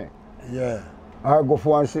me Chimmy. Yeah. I go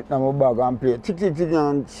for and sit in my bag and play tick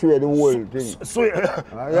and swear the whole thing. Sweet. You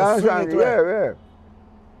understand? Yeah.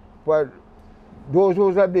 But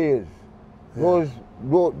those are days. Those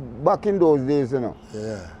back in those days, you know.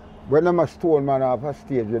 Yeah. When I'm a stone man off a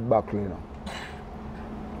stage with Buckley, you know.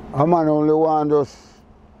 A man only want to just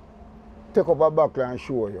take up a Buckley and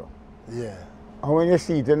show you. Yeah. And when you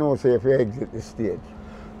see it, you know, say if you exit the stage.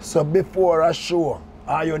 So before a show,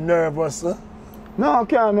 are you nervous? No, I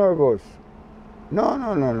can't nervous.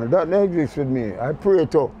 No. That don't exist with me. I pray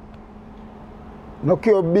to. No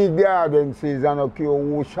care big the audience is and no care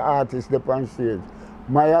which artist up on stage.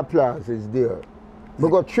 My applause is there.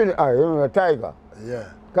 Because Trinity, you remember Tiger?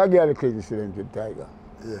 Yeah. Can I get a crazy incident with Tiger?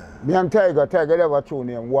 Yeah. Me and Tiger never tune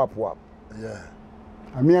him Wap Wap. Yeah.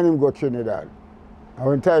 And me and him go Trinidad. And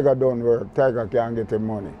when Tiger don't work, Tiger can't get him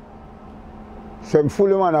money. So him full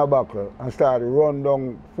him on a buckle and start to run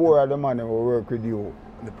down 4 of the man who work with you.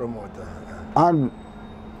 The promoter. And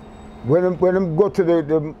when him go to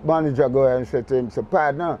the manager go and say to him, so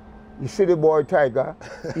partner, you see the boy Tiger,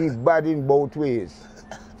 he's bad in both ways.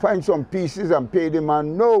 Find some pieces and pay the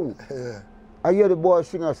man no. Yeah. I hear the boy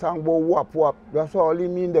sing a song about wap wap. That's all he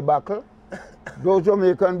mean the buckle. Those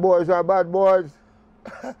Jamaican boys are bad boys.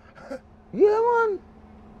 Yeah, man.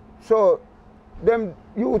 So, them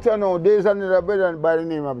youth know, there's another brother by the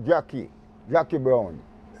name of Jackie Brown.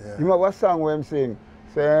 Yeah. You know a song where him sing,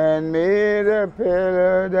 send me the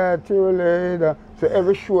pillow that you laid down. So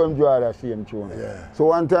every show him draw that same tune. Yeah. So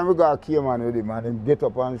one time we got a man with him and him get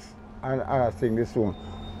up and sing this tune.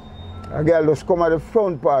 A girl just come at the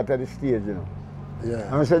front part of the stage, you know. Yeah.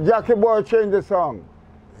 And I said, Jackie boy, change the song.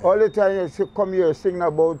 Yeah. All the time you say, come here singing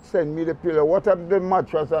about send me the pillow. What up the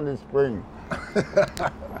mattress and the spring?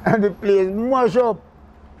 And the place mash up.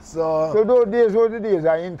 So those days were the days of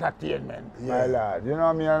entertainment, my lad. You know what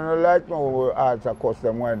I mean? I don't like no arts are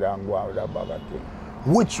custom when and go out with that bag of thing.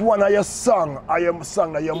 Which one of your songs are your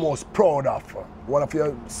song that you're most proud of? One of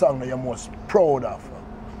your songs that you're most proud of?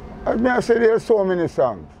 As I say, there's so many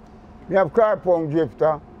songs. We have Car Punk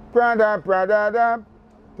Drifter,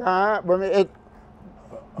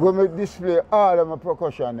 when we display all of my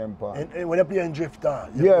percussion them part. And when you're playing Drifter?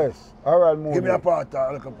 Yes, Harry Mudie. Give me a part,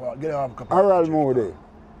 a look part. Give them a part. Harry Mudie.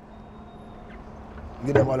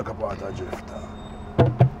 Give them a look part of Drifter.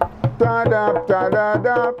 Ta-da,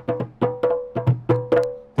 ta-da-da.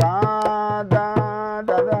 Ta-da-da-da.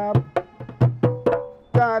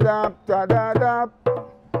 Ta-da, ta-da-da.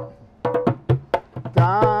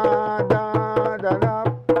 Ta-da-da-da.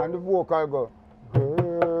 And the vocal go,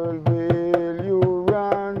 girl, will you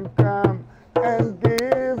run, come and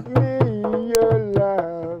give me your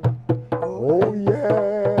love? Oh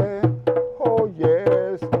yeah, oh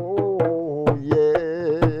yes, oh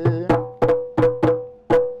yeah.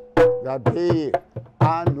 That day I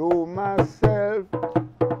know myself,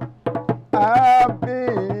 I've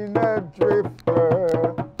been a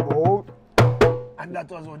drifter. Oh. And that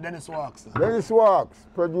was with Dennis Walks. Dennis Walks,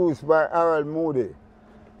 produced by Harry Mudie.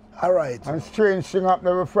 All right. And Strange sing up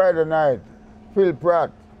every Friday night. Phil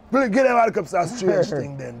Pratt. Get them all cups of Strange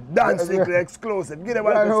thing then. Dan SINCLAIR exclusive. Get them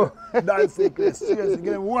all cups of Dan SINCLAIR. Seriously,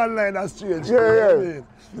 get them one line of Strange. Yeah.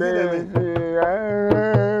 Strange.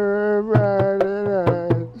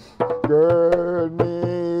 Girl,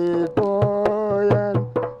 meet boy and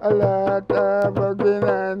a lot of hugging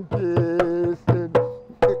and kissing.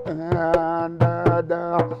 And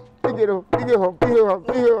dig it up.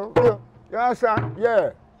 You understand?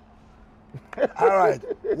 Yeah. All right.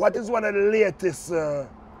 What is one of the latest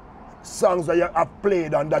songs that you have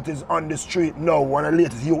played and that is on the street now? One of the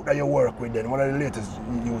latest youth that you work with then? One of the latest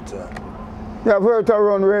youth? Yeah, I've heard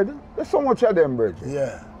Run Red. There's so much of them, Bridget.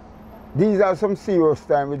 Yeah. These are some serious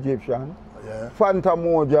time Egyptian. Yeah. Phantom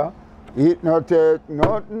Moja. It not take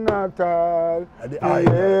nothing at all.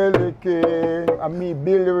 The king. And me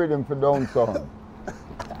build the rhythm for down sound.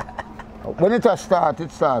 When it starts,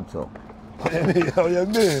 it starts up. How you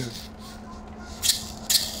mean?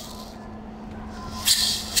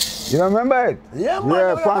 You remember it? Yeah, man.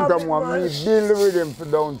 Yeah, Phantom one. Me build the rhythm for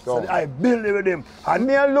down sound. So I build the rhythm. And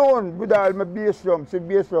me alone with all my bass drum. See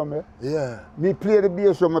bass drum, eh? Yeah. Me play the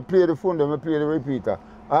bass drum, I play the fundum, I play the repeater.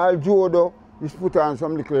 All Jodo is put on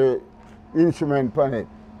some little instrument on it.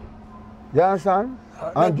 You understand?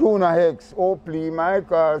 And Juna Hex, oh please, my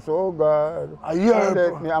cause, oh God.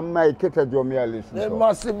 And my kété drum I listen to. They to.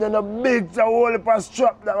 massive, they're a big, a whole heap of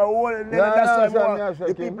strap, that a whole, that's why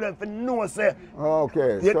the people have to know, say,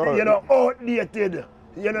 okay, you know, outdated,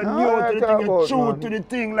 you know, new to the thing, you're true to the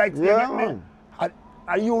thing, like, you get me?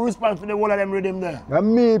 Are you responsible for the whole of them rhythm there?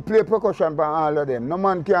 And me play percussion for all of them. No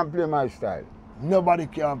man can play my style. Nobody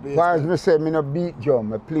can play. As me say, me no beat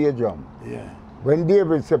drum, I play drum. Yeah. When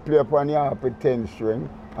David say play upon your harp with 10 string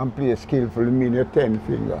and play skillfully, mean your 10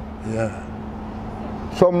 finger. Yeah.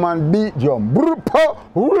 Some man beat drum.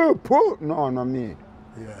 No, no me.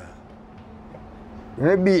 Yeah. When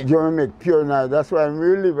I beat drum, I make pure noise. That's why I'm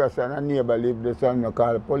really live and a neighbor live this and I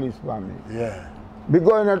call the police for me. Yeah.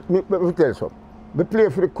 Because let me tell you something. I play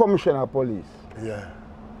for the commissioner of police. Yeah.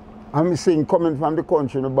 I'm seeing coming from the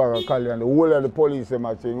country in the Baracali and the whole of the police them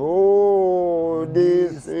are saying, oh,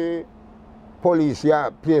 this police, yeah,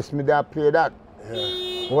 place me that, play that.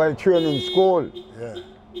 Yeah. While training school. Yeah.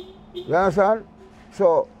 You understand?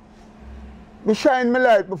 So, me shine my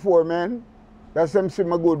light before, man. That's them see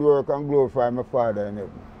my good work and glorify my father in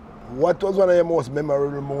heaven. What was one of your most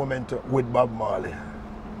memorable moments with Bob Marley?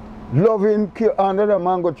 Loving under the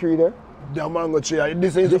mango tree there. The mango tree.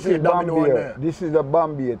 This is the domino on there. This is the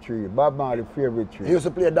Bombay tree. Bob Marley's favorite tree. He used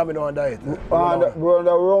to play a domino on that. We're on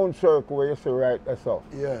the round circle where you used to write that stuff.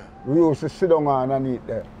 Yeah. We used to sit down underneath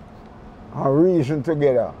there and reason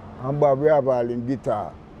together. And Bob Raval in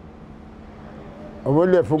guitar. And we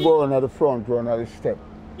left to go on at the front row on the step.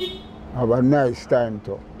 Have a nice time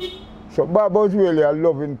too. So Bob was really a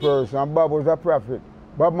loving person and Bob was a prophet.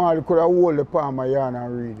 Bob Marley could have hold the palm of yarn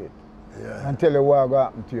and read it. Yeah. And tell you what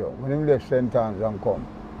happened to you when he left St. Anne's and come.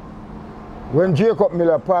 When Jacob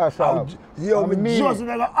Miller passed out, yo, me just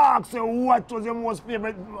like ask you what was your most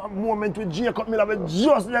favorite moment with Jacob Miller, but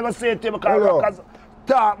just like say to him because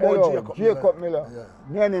talk about Jacob Miller.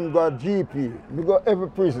 Yeah. Me and him got GP. We got every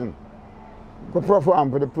prison. Go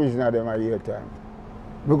perform for the prisoner them a year time.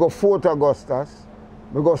 We go Fort Augustus.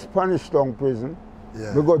 We go Spanish Town prison.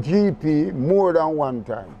 Yeah. We go GP more than one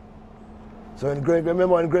time. So when Gregory,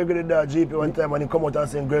 remember when Gregory did that GP one time when he come out and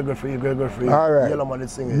sing Gregory Free, all right. Yellow Man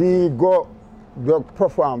is singing. He go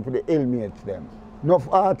perform for the inmates them. Enough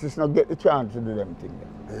artists not get the chance to do them thing.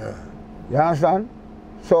 Yeah. You understand?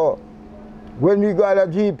 So when we got a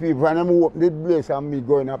GP, when I open the place and me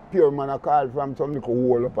going up pure man, I call from some little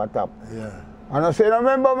hole up at top. Yeah. And I said,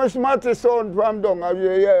 remember my smartest sound from down, I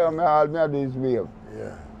say, yeah, I do this wave.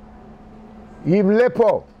 Yeah. Even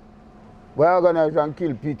Lepo, we organize and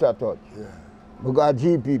kill Peter Touch. Yeah. We got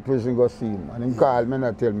GP prison go see him, and he called me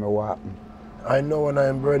and tell me what happened. I know when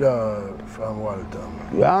I'm brother from Walter.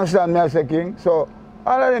 You understand me, I say, King? So,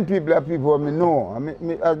 all of them people are people me know.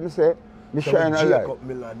 As I say, me So shine a light. Jacob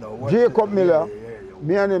Miller now. Jacob Miller,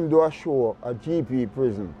 me and him do a show at GP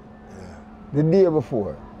prison. Yeah. The day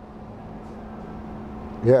before.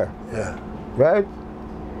 Yeah. Yeah. Right?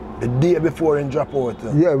 The day before in drop out.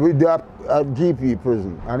 Yeah, we did at GP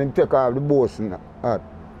prison, and him take off the bosun hat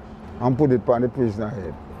and put it on the prisoner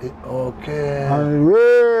head. Okay. And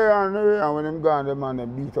when him gone, the man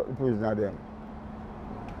them beat up the prisoner them.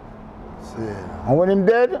 See. And when him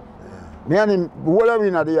dead, me and him all of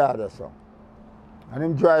in at the yard or so. And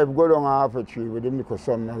him drive go down half a tree with him little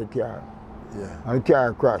son in the car. Yeah. And the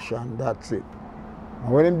car crash and that's it.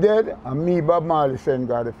 And when him dead, and me, Bob Marley, send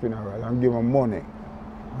God the funeral and give him money.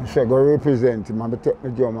 And say go represent him and I take my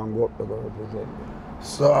drum and go up to go represent him.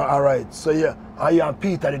 So, all right. So, yeah, I and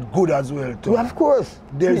Peter did good as well, too. Yeah, of course.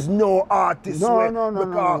 There's no artist No.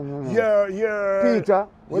 Because Peter,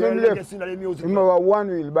 when he left, he have a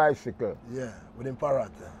one-wheel bicycle. Yeah, with him parrot.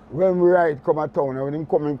 When we ride come at town, and when him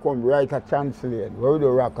come, we ride at Chancellor, where we do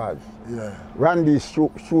rockers. Yeah. Randy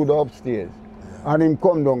shoot upstairs. Yeah. And him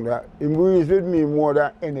come down there. Him breathe with me more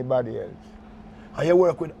than anybody else. And you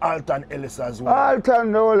work with Alton Ellis as well.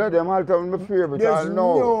 Alton, all of them, Alton my favorite. There's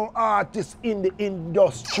no artist in the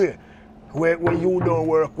industry where you don't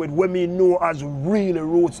work with, when me know as really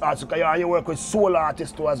roots artists. Because you work with soul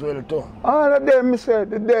artists too as well too. All of them, I said,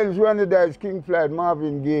 the Dells, Randy Dice, King Flight,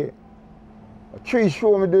 Marvin Gaye. 3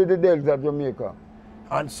 show me do the Dells at Jamaica.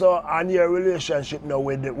 And so, and your relationship now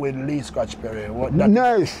with Lee Scotch Perry,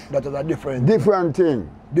 nice. That is a different thing.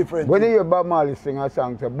 When you hear Bob Marley sing a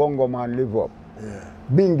song, say Bongo Man live up. Yeah.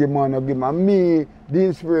 Bingy Man give me. And me, the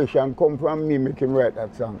inspiration come from me make him write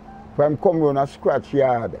that song. From come run a scratch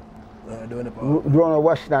yard. Doing a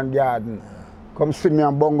Washington garden. Yeah. Come see me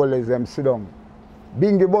and Bongo Les them sit down.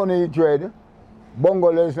 Bingy Bunny dread.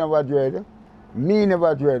 Bongo Les never dread. Me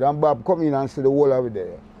never dread. And Bob come in and see the whole of it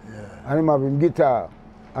there. Yeah. And him having guitar.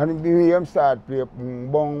 And him start play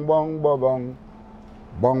bong bong bong bong.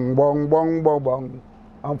 Bong bong bong bong bong.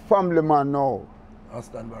 I'm family man now. I'll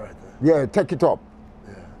stand by right there. Yeah, take it up.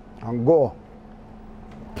 Yeah. And go.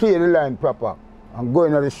 Play the line proper. And go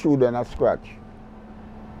into the studio and scratch.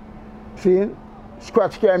 See?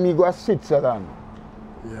 Scratch can me go to Switzerland.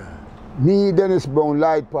 Yeah. Me, Dennis Brown,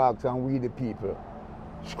 Light Parks, and we the people.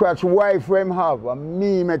 Scratch wife him have, and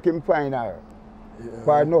me make him find her. Yeah.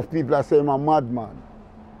 But enough people are saying I'm a madman.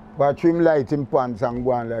 But him light him pants and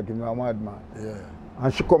go on like him a madman. Yeah.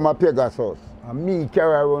 And she come a Pegasus. And me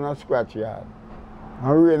carry her around a scratch yard.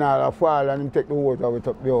 And rain all a fall and him take the water out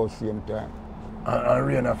up the house same time. And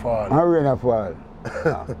rain a fall. And rain a fall.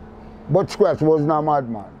 But Scratch was not a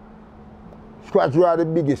madman. Scratch draw the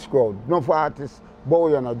biggest crowd. No for artists, but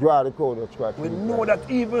we don't draw the crowd of Scratch. We know that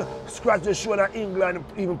even Scratch the show that England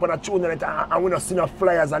even put a tune on it and we don't see no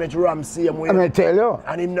flyers and it ram same way. I tell you.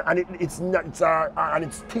 And it's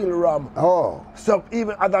still ram. Oh. So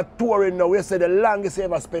even at that touring now, we say the longest you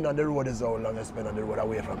ever spend on the road is how long you spend on the road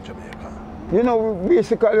away from Jamaica. You know,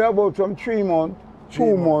 basically about some 3 months,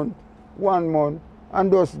 2 months, 1 month,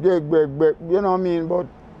 and just break, you know what I mean? But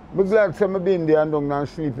I'm glad I've been there and done and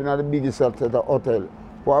sleeping at the biggest hotel.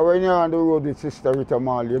 But when you're on the road with Sister Rita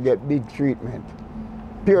Mall, you get big treatment.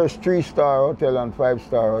 Pierce 3-star hotel and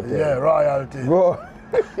 5-star hotel. Yeah, royalty. Bro.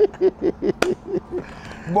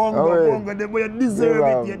 Bongo, you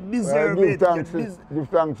deserve it, you deserve it. Give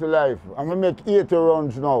thanks to life. I'm going to make 80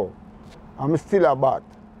 runs now. I'm still a bat.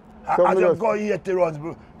 So I just go 80 runs,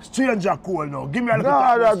 bro. Stranger cool now. Give me a little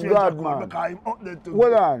that's God, cool, man. because I'm up there too.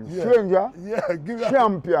 Hold on, yeah. stranger? Yeah, give me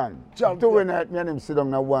Champion. Two night, me and him sit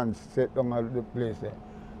down at once, sit down at the place there.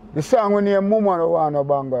 The song when you Muma no want no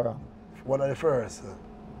Bangara. One of the first.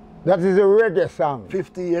 That is a reggae song.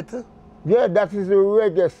 58? Yeah, that is a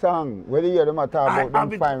reggae song. Where you hear them talk about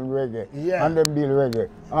them fine reggae. Yeah. And them build reggae.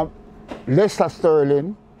 Lester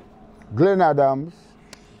Sterling, Glenn Adams,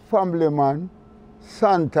 Family Man,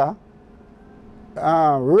 Santa,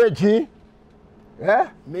 Reggie. Yeah?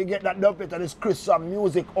 Me get that dub it at this Christian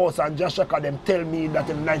Music House and Joshua them tell me that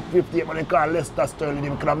in 1958 when they call Lester Sterling,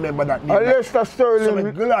 him can remember that name. Lester Sterling. So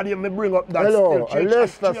I'm glad you bring up that. Hello, still.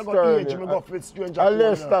 Lester Sterling.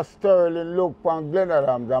 Lester Sterling look on Glenn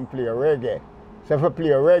Adams and play reggae. So if I play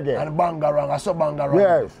reggae. And Bangarang, I saw Bangarang.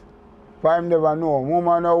 Yes. If I never know,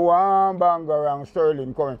 woman no one Bangarang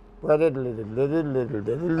Sterling coming. And that's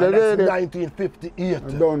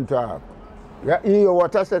 1958. Don't talk. Yeah, you hear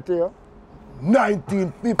what I said to you?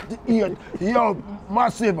 1958. Yo,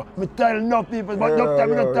 massive. Me tell no people, but don't tell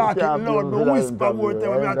me to talk it loud. Me whisper more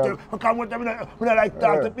tell me. I tell. Because one time I don't like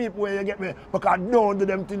talk to people where you get me. Because I don't do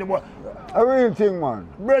them things. A real thing, man.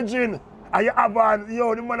 Bridging. And you have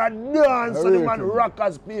the man a dance, so the man rock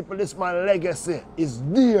as people. This man legacy is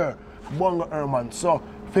there. Bongo Herman. So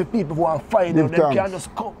for people who want to find them, they can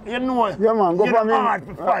just come. You know, yeah, man. Go for me.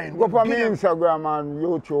 Go for me Instagram and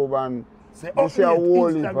YouTube and you see a whole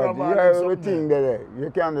heap of everything there. You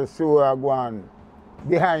can just see where I go on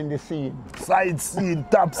behind the scene. Side scene,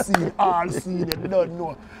 top scene, all scene, you don't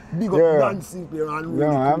know. Big up dancing clear and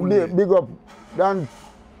really and big up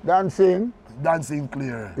dancing. Dancing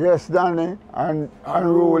clear. Yes, Danny and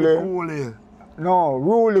unruly. No,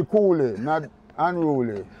 ruly coolly, not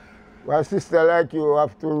unruly. My sister like you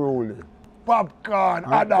have to rule. Popcorn,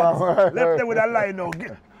 Adams. Left them with a line now.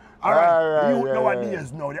 Alright, youth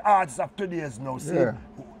nowadays now, the artists of today's now, see,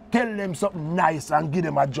 tell them something nice and give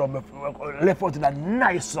them a job. Left out in a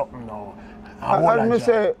nice something now. As me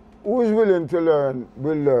say, who is willing to learn,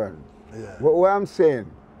 will learn. Yeah. But what I'm saying,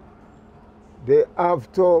 they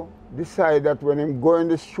have to decide that when they go in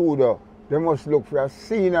the studio, they must look for a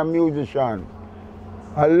senior musician.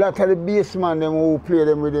 A lot of the bassmen them who play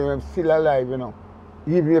them with them still alive, you know.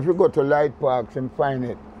 Even if you go to Light Parks and find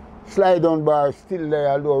it. Slide down bar still there,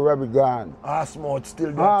 although Robbie gone. Smoke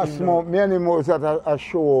still there. Smoke, many more at a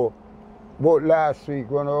show about last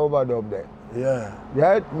week when I overdubbed there. Yeah.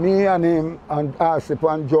 Right? Me and him and Asip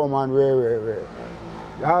and Drum and where.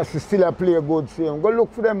 Asip still play a good scene. Go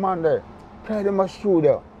look for them man there. Try them a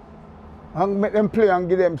studio. And make them play and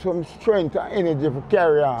give them some strength and energy to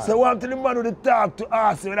carry on. So what to the man who talk to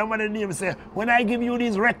us, when that man name say, when I give you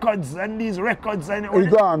these records and he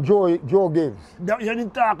gone, Joe Gibbs. You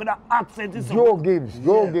didn't talk with that accent. Joe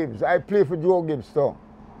Gibbs. I play for Joe Gibbs too.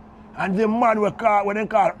 And the man when they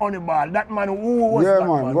call Honeyball, that man who was that man?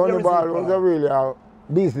 Yeah man, Honeyball was a really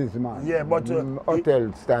businessman. Yeah, but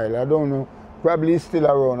hotel style, I don't know. Probably he's still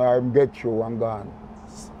around or get you and gone.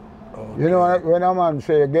 Okay. You know when a man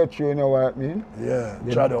say get you know what I mean? Yeah,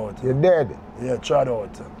 trod out. You're dead. Yeah, trod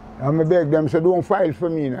out. And I beg them, so don't file for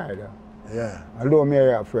me neither. Yeah. Although me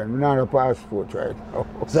a friend, I'm not a passport right now.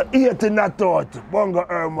 So 18 that thought, Bongo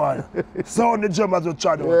Herman. Sound the drummers will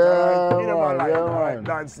trod out. Yeah, you know man, like, yeah, man.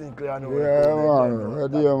 Dance SINCLAIR. Yeah, man.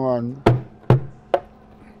 Ready, man.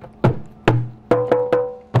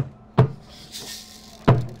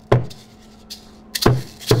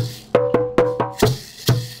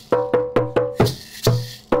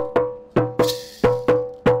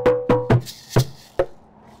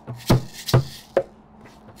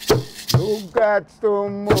 Got to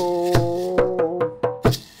move,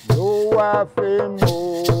 you have to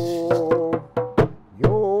move,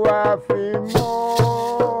 you have to move,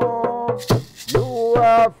 you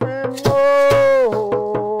have to move.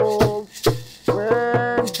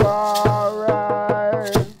 When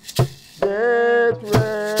alright, get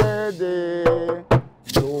ready,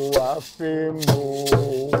 you have to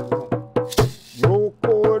move. You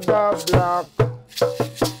could have black,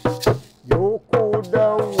 you could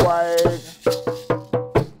have white.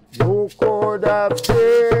 You could have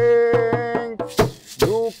pink,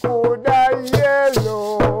 you could have yellow.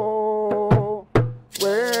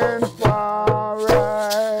 When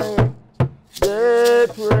alright,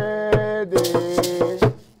 get ready,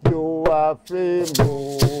 you have to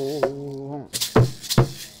move.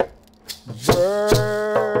 Burn